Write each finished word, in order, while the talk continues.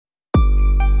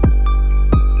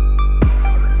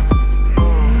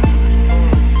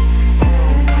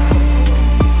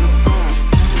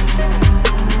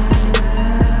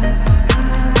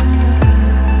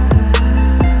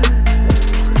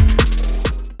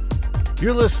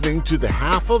You're listening to the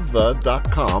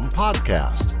halfofThe.com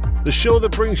podcast, the show that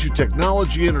brings you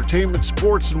technology, entertainment,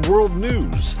 sports, and world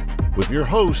news with your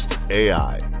host,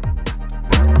 AI.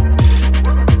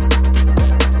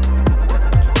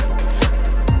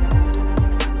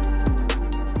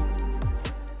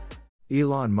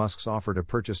 Elon Musk's offer to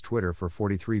purchase Twitter for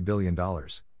 $43 billion,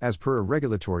 as per a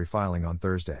regulatory filing on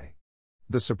Thursday.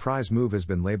 The surprise move has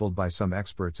been labeled by some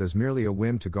experts as merely a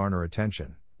whim to garner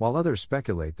attention, while others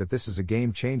speculate that this is a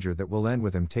game changer that will end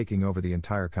with him taking over the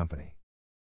entire company.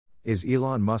 Is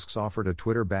Elon Musk's offer to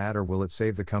Twitter bad, or will it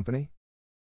save the company?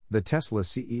 The Tesla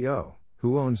CEO,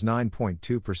 who owns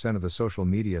 9.2% of the social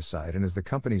media site and is the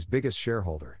company's biggest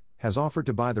shareholder, has offered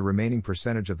to buy the remaining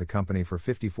percentage of the company for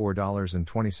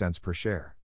 $54.20 per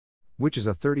share, which is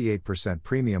a 38%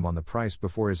 premium on the price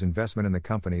before his investment in the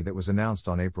company that was announced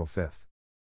on April 5.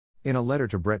 In a letter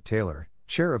to Bret Taylor,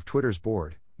 chair of Twitter's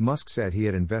board, Musk said he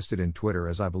had invested in Twitter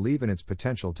as I believe in its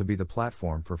potential to be the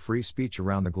platform for free speech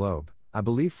around the globe. I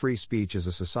believe free speech is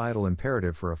a societal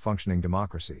imperative for a functioning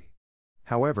democracy.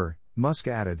 However, Musk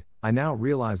added, I now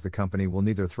realize the company will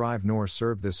neither thrive nor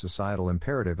serve this societal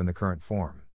imperative in the current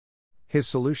form. His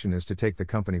solution is to take the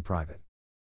company private.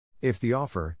 If the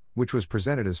offer, which was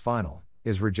presented as final,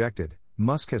 is rejected,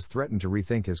 Musk has threatened to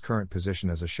rethink his current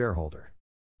position as a shareholder.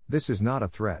 This is not a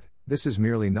threat, this is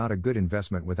merely not a good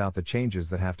investment without the changes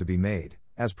that have to be made,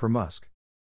 as per Musk.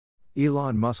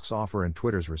 Elon Musk's offer and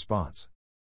Twitter's response.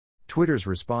 Twitter's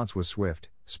response was swift.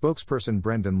 Spokesperson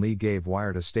Brendan Lee gave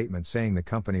Wired a statement saying the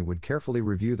company would carefully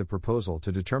review the proposal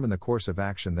to determine the course of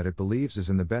action that it believes is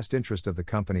in the best interest of the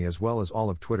company as well as all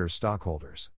of Twitter's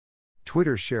stockholders.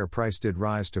 Twitter's share price did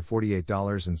rise to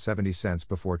 $48.70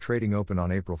 before trading open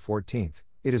on April 14.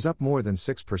 It is up more than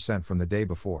 6% from the day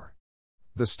before.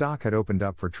 The stock had opened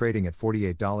up for trading at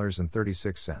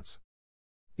 $48.36.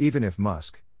 Even if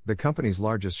Musk, the company's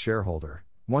largest shareholder,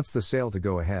 wants the sale to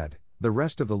go ahead, the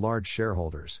rest of the large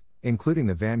shareholders, including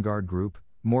the Vanguard Group,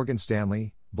 Morgan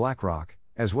Stanley, BlackRock,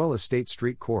 as well as State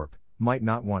Street Corp., might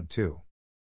not want to.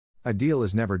 A deal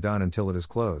is never done until it is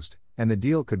closed, and the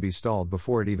deal could be stalled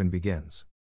before it even begins.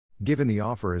 Given the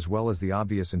offer as well as the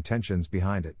obvious intentions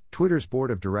behind it, Twitter's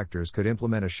board of directors could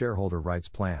implement a shareholder rights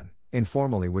plan,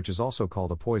 informally, which is also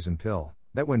called a poison pill,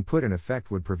 that when put in effect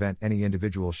would prevent any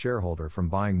individual shareholder from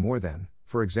buying more than,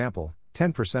 for example,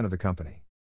 10% of the company.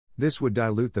 This would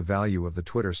dilute the value of the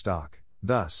Twitter stock,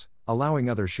 thus, allowing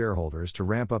other shareholders to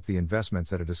ramp up the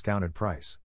investments at a discounted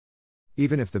price.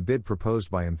 Even if the bid proposed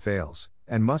by him fails,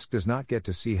 and Musk does not get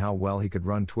to see how well he could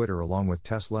run Twitter along with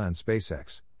Tesla and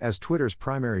SpaceX, as Twitter's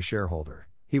primary shareholder,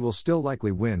 he will still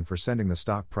likely win for sending the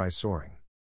stock price soaring.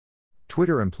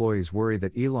 Twitter employees worry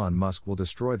that Elon Musk will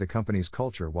destroy the company's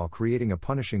culture while creating a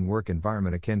punishing work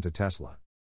environment akin to Tesla.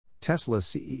 Tesla's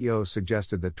CEO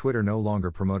suggested that Twitter no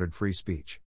longer promoted free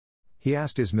speech. He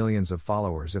asked his millions of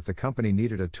followers if the company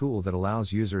needed a tool that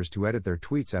allows users to edit their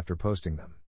tweets after posting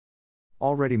them.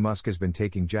 Already Musk has been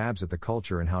taking jabs at the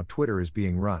culture and how Twitter is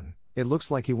being run. It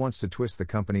looks like he wants to twist the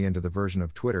company into the version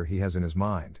of Twitter he has in his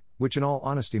mind, which in all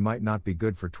honesty might not be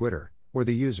good for Twitter, or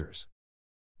the users.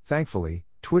 Thankfully,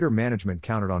 Twitter management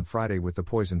countered on Friday with the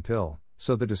poison pill,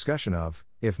 so the discussion of,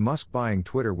 if Musk buying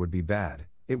Twitter would be bad,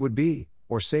 it would be,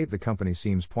 or save the company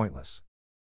seems pointless.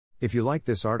 If you like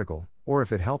this article, or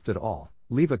if it helped at all,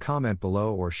 leave a comment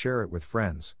below or share it with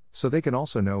friends, so they can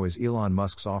also know, is Elon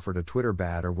Musk's offer to Twitter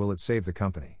bad or will it save the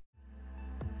company?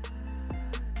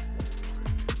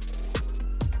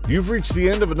 You've reached the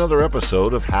end of another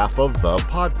episode of Half of the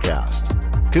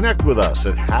Podcast. Connect with us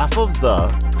at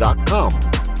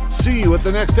halfofThe.com. See you at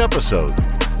the next episode.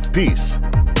 Peace.